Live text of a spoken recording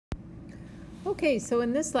Okay, so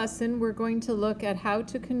in this lesson, we're going to look at how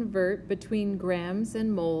to convert between grams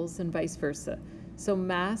and moles and vice versa. So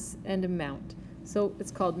mass and amount. So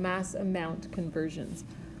it's called mass-amount conversions.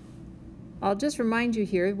 I'll just remind you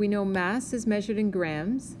here, we know mass is measured in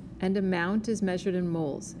grams and amount is measured in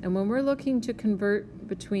moles. And when we're looking to convert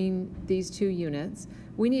between these two units,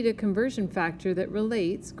 we need a conversion factor that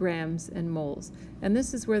relates grams and moles. And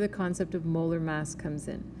this is where the concept of molar mass comes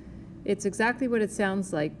in. It's exactly what it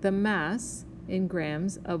sounds like, the mass in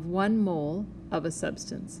grams of 1 mole of a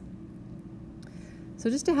substance. So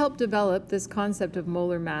just to help develop this concept of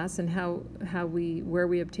molar mass and where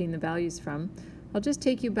we obtain the values from, I'll just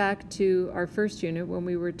take you back to our first unit when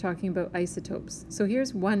we were talking about isotopes. So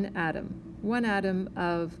here's one atom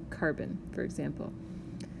of carbon, for example.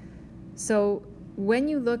 So when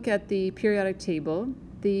you look at the periodic table,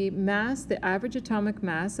 the mass, the average atomic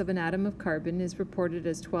mass of an atom of carbon is reported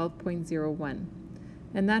as 12.01.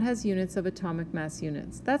 And that has units of atomic mass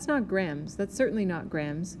units. That's not grams. That's certainly not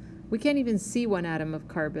grams. We can't even see one atom of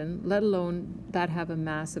carbon, let alone that have a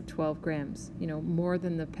mass of 12 grams, more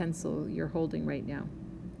than the pencil you're holding right now.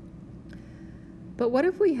 But what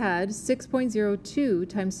if we had 6.02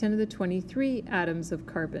 times 10 to the 23 atoms of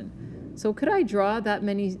carbon? So could I draw that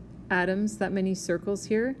many atoms, that many circles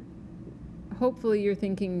here? Hopefully you're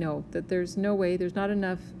thinking no, that there's no way, there's not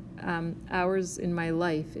enough hours in my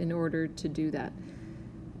life in order to do that.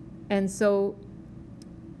 And so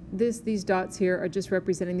these dots here are just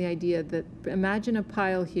representing the idea that imagine a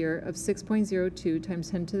pile here of 6.02 times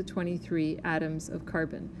 10 to the 23 atoms of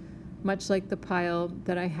carbon, much like the pile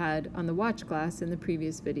that I had on the watch glass in the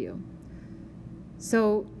previous video.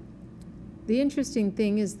 So the interesting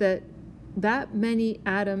thing is that many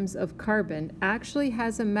atoms of carbon actually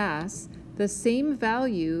has a mass the same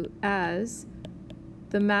value as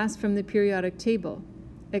the mass from the periodic table,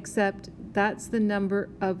 except that's the number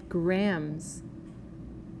of grams.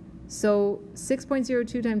 So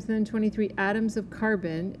 6.02 times 10 to the 23 atoms of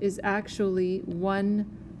carbon is actually 1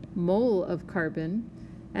 mole of carbon,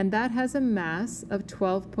 and that has a mass of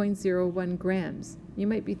 12.01 grams. You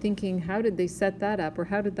might be thinking, how did they set that up, or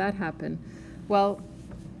how did that happen? Well,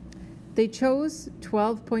 they chose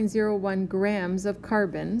 12.01 grams of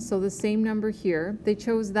carbon, so the same number here. They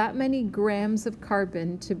chose that many grams of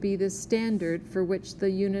carbon to be the standard for which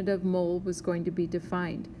the unit of mole was going to be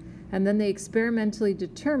defined. And then they experimentally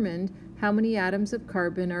determined how many atoms of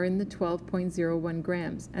carbon are in the 12.01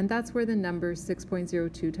 grams. And that's where the number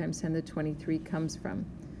 6.02 times 10 to the 23 comes from.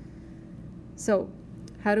 So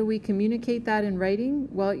how do we communicate that in writing?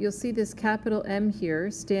 Well, you'll see this capital M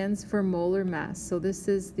here stands for molar mass. So this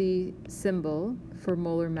is the symbol for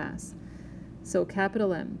molar mass. So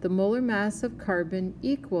capital M, the molar mass of carbon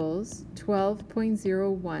equals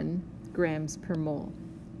 12.01 grams per mole.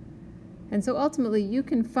 And so ultimately you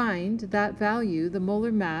can find that value, the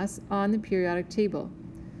molar mass, on the periodic table.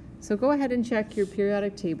 So go ahead and check your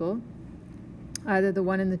periodic table, either the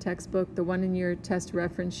one in the textbook, the one in your test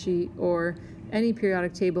reference sheet, or any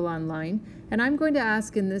periodic table online. And I'm going to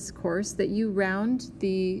ask in this course that you round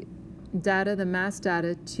the data, the mass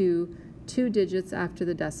data, to 2 digits after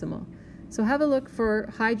the decimal. So have a look for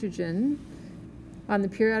hydrogen on the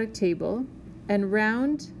periodic table and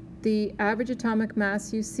round the average atomic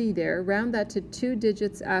mass you see there, round that to 2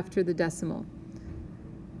 digits after the decimal.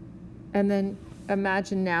 And then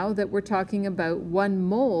imagine now that we're talking about 1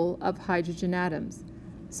 mole of hydrogen atoms.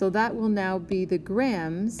 So that will now be the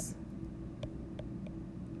grams,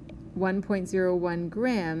 1.01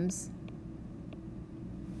 grams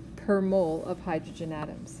per mole of hydrogen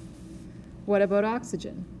atoms. What about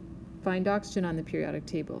oxygen? Find oxygen on the periodic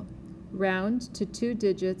table. Round to 2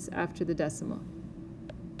 digits after the decimal.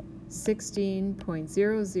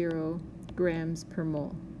 16.00 grams per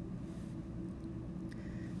mole.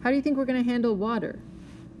 How do you think we're going to handle water?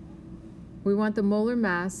 We want the molar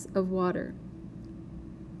mass of water.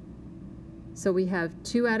 So we have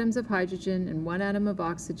 2 atoms of hydrogen and 1 atom of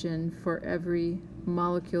oxygen for every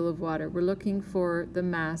molecule of water. We're looking for the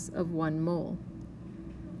mass of 1 mole.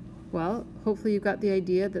 Well, hopefully you've got the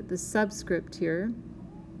idea that the subscript here,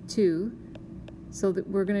 2, so that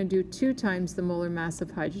we're going to do 2 times the molar mass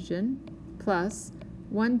of hydrogen plus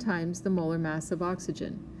 1 times the molar mass of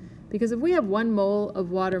oxygen. Because if we have 1 mole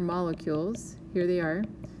of water molecules, here they are,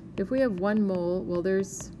 if we have 1 mole, well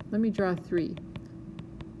let me draw 3.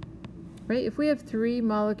 Right? If we have 3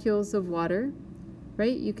 molecules of water,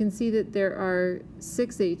 right, you can see that there are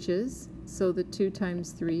 6 H's, so the 2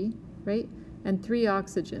 times 3, right, and 3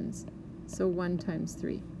 oxygens, so 1 times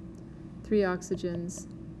 3. 3 oxygens,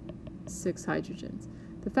 6 hydrogens.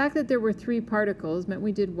 The fact that there were 3 particles meant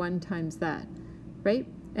we did 1 times that, right?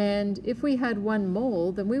 And if we had 1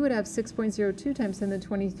 mole, then we would have 6.02 times 10 to the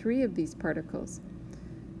 23 of these particles.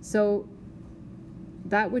 So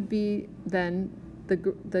that would be then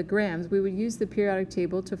the grams. We would use the periodic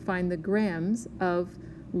table to find the grams of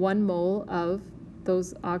 1 mole of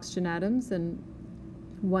those oxygen atoms and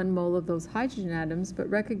 1 mole of those hydrogen atoms, but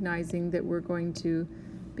recognizing that we're going to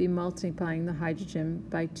be multiplying the hydrogen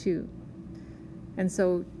by 2. And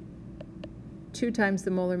so 2 times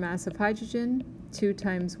the molar mass of hydrogen, 2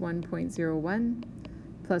 times 1.01,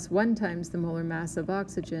 plus 1 times the molar mass of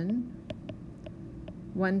oxygen,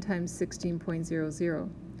 1 times 16.00.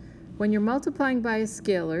 When you're multiplying by a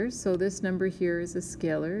scalar, so this number here is a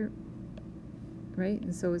scalar, right,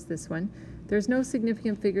 and so is this one, there's no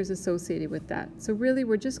significant figures associated with that. So really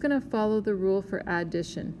we're just going to follow the rule for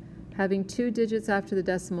addition. Having 2 digits after the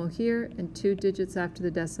decimal here and 2 digits after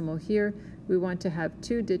the decimal here, we want to have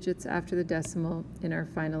 2 digits after the decimal in our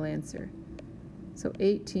final answer. So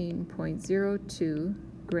 18.02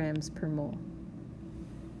 grams per mole.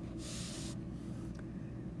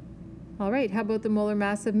 All right, how about the molar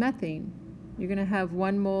mass of methane? You're going to have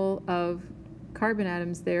 1 mole of carbon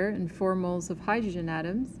atoms there and 4 moles of hydrogen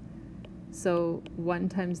atoms. So 1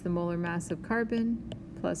 times the molar mass of carbon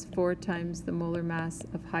plus 4 times the molar mass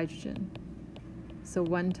of hydrogen. So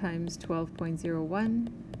 1 times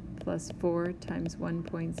 12.01 plus 4 times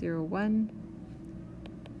 1.01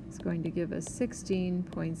 is going to give us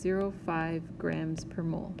 16.05 grams per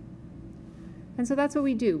mole. And so that's what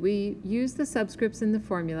we do. We use the subscripts in the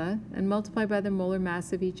formula and multiply by the molar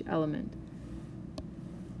mass of each element.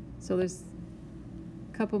 So there's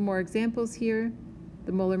a couple more examples here.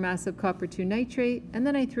 The molar mass of copper 2 nitrate, and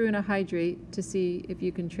then I threw in a hydrate to see if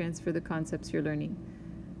you can transfer the concepts you're learning.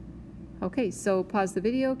 Okay, so pause the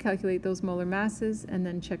video, calculate those molar masses, and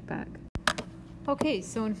then check back. Okay,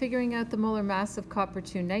 so in figuring out the molar mass of copper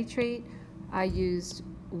 2 nitrate, I used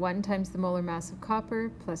 1 times the molar mass of copper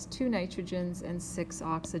plus 2 nitrogens and 6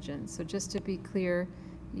 oxygens. So just to be clear,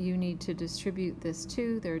 you need to distribute this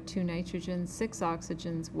 2. There are 2 nitrogens, 6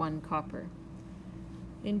 oxygens, 1 copper.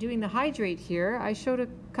 In doing the hydrate here, I showed a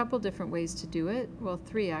couple different ways to do it. Well,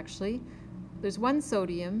 3 actually. There's 1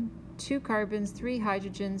 sodium, 2 carbons, 3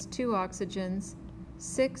 hydrogens, 2 oxygens,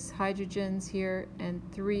 6 hydrogens here, and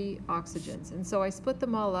 3 oxygens. And so I split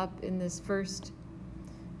them all up in this first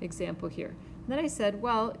example here. And then I said,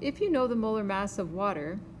 well, if you know the molar mass of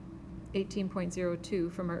water,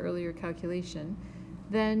 18.02 from our earlier calculation,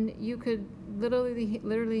 then you could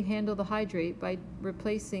literally handle the hydrate by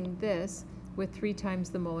replacing this with 3 times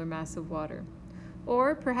the molar mass of water.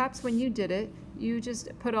 Or perhaps when you did it, you just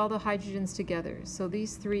put all the hydrogens together. So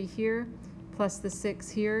these 3 here plus the 6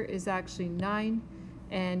 here is actually 9,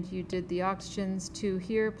 and you did the oxygens 2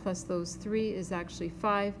 here plus those 3 is actually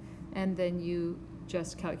 5, and then you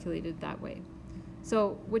just calculated that way.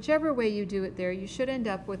 So whichever way you do it there, you should end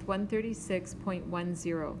up with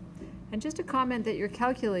 136.10. And just a comment that your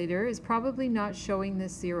calculator is probably not showing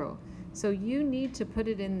this 0. So you need to put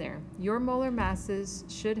it in there. Your molar masses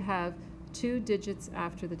should have 2 digits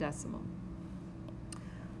after the decimal.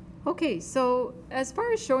 Okay, so as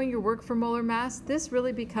far as showing your work for molar mass, this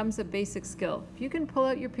really becomes a basic skill. If you can pull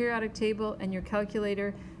out your periodic table and your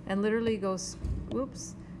calculator and literally go,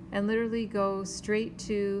 straight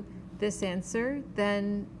to this answer,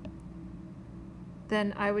 then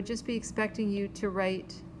I would just be expecting you to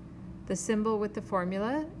write the symbol with the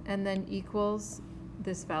formula and then equals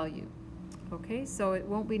this value. Okay, so it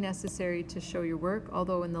won't be necessary to show your work,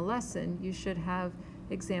 although in the lesson you should have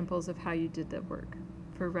examples of how you did that work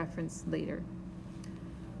for reference later.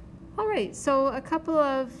 All right, so a couple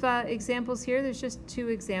of examples here. There's just 2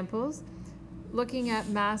 examples looking at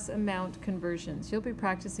mass amount conversions. You'll be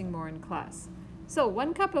practicing more in class. So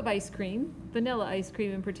 1 cup of ice cream, vanilla ice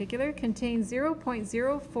cream in particular, contains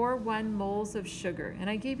 0.041 moles of sugar. And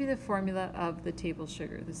I gave you the formula of the table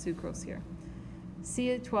sugar, the sucrose here.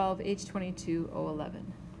 C12H22O11.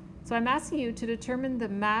 So I'm asking you to determine the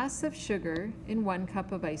mass of sugar in 1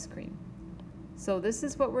 cup of ice cream. So this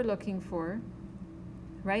is what we're looking for,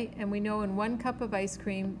 right? And we know in 1 cup of ice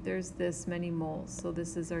cream, there's this many moles. So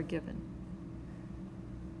this is our given.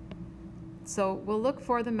 So we'll look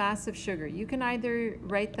for the mass of sugar. You can either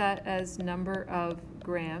write that as number of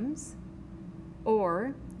grams,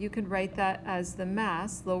 or you could write that as the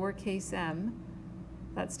mass, lowercase m,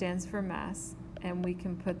 that stands for mass, and we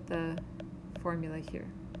can put the formula here.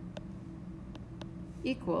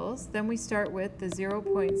 Equals, then we start with the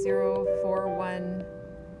 0.041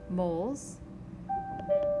 moles,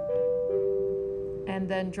 and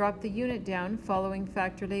then drop the unit down following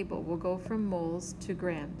factor label. We'll go from moles to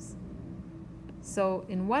grams. So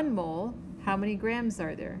in 1 mole, how many grams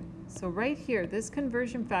are there? So right here, this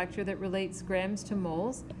conversion factor that relates grams to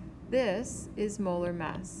moles, this is molar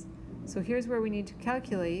mass. So here's where we need to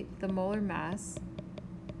calculate the molar mass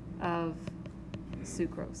of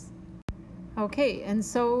sucrose. Okay, and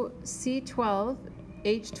so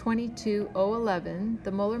C12H22O11,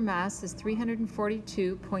 the molar mass is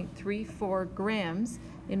 342.34 grams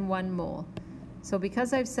in 1 mole. So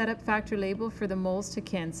because I've set up factor label for the moles to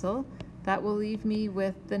cancel, that will leave me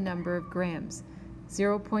with the number of grams.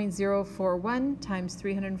 0.041 times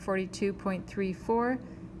 342.34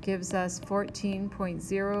 gives us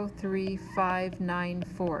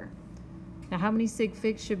 14.03594. Now how many sig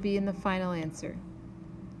figs should be in the final answer?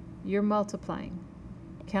 You're multiplying.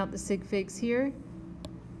 Count the sig figs here.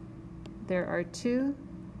 There are 2.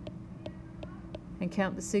 And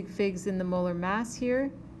count the sig figs in the molar mass here.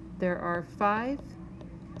 There are 5.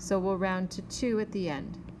 So we'll round to 2 at the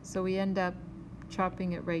end. So we end up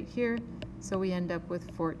chopping it right here. So we end up with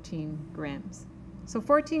 14 grams. So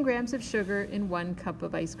 14 grams of sugar in 1 cup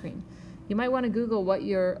of ice cream. You might want to Google what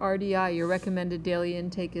your RDI, your recommended daily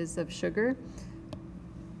intake, is of sugar.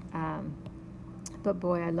 But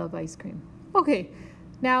boy, I love ice cream. Okay,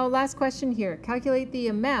 now last question here. Calculate the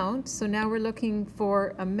amount. So now we're looking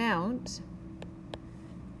for amount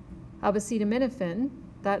of acetaminophen,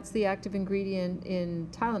 that's the active ingredient in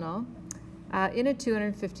Tylenol, in a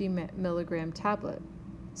 250 milligram tablet.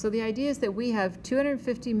 So the idea is that we have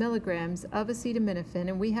 250 milligrams of acetaminophen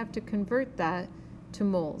and we have to convert that to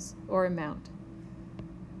moles or amount.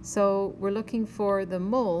 So we're looking for the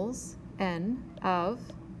moles, N, of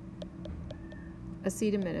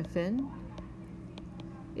acetaminophen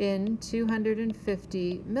in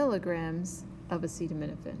 250 milligrams of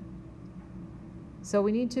acetaminophen. So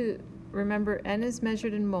we need to remember N is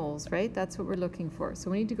measured in moles, right? That's what we're looking for. So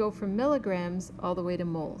we need to go from milligrams all the way to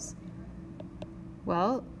moles.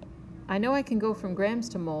 Well, I know I can go from grams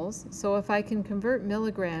to moles, so if I can convert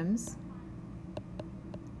milligrams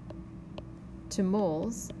to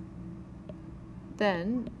moles,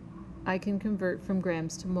 then I can convert from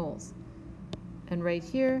grams to moles. And right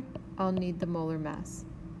here, I'll need the molar mass.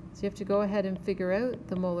 So you have to go ahead and figure out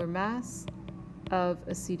the molar mass of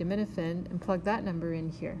acetaminophen and plug that number in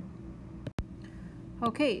here.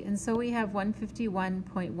 Okay, and so we have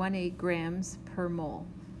 151.18 grams per mole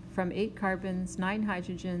from 8 carbons, 9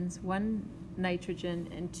 hydrogens, 1 nitrogen,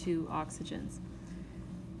 and 2 oxygens.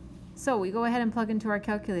 So we go ahead and plug into our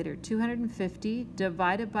calculator. 250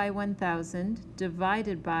 divided by 1,000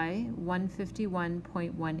 divided by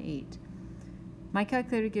 151.18. My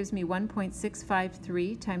calculator gives me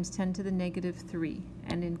 1.653 times 10 to the negative 3.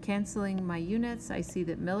 And in canceling my units, I see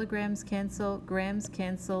that milligrams cancel, grams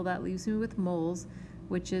cancel. That leaves me with moles,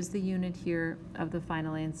 which is the unit here of the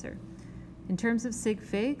final answer. In terms of sig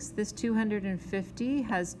figs, this 250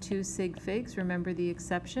 has 2 sig figs. Remember the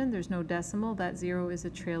exception, there's no decimal. That 0 is a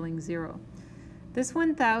trailing 0. This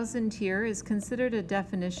 1,000 here is considered a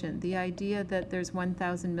definition, the idea that there's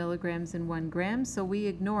 1,000 milligrams in 1 gram, so we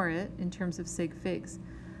ignore it in terms of sig figs.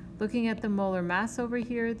 Looking at the molar mass over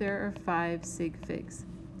here, there are 5 sig figs.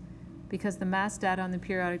 Because the mass data on the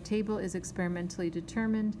periodic table is experimentally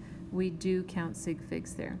determined, we do count sig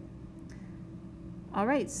figs there. All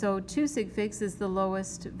right, so 2 sig figs is the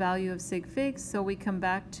lowest value of sig figs, so we come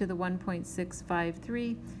back to the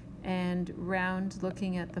 1.653 and round,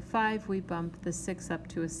 looking at the 5, we bump the 6 up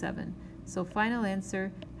to a 7. So final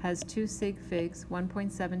answer has 2 sig figs,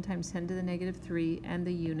 1.7 times 10 to the negative 3, and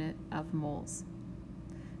the unit of moles.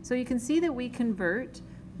 So you can see that we convert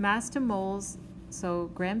mass to moles, so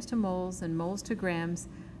grams to moles and moles to grams,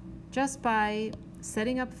 just by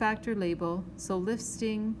setting up factor label, so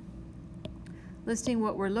listing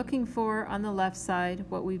what we're looking for on the left side,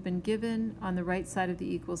 what we've been given on the right side of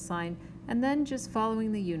the equal sign, and then just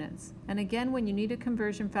following the units. And again, when you need a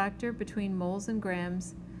conversion factor between moles and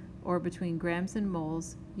grams, or between grams and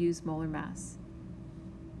moles, use molar mass.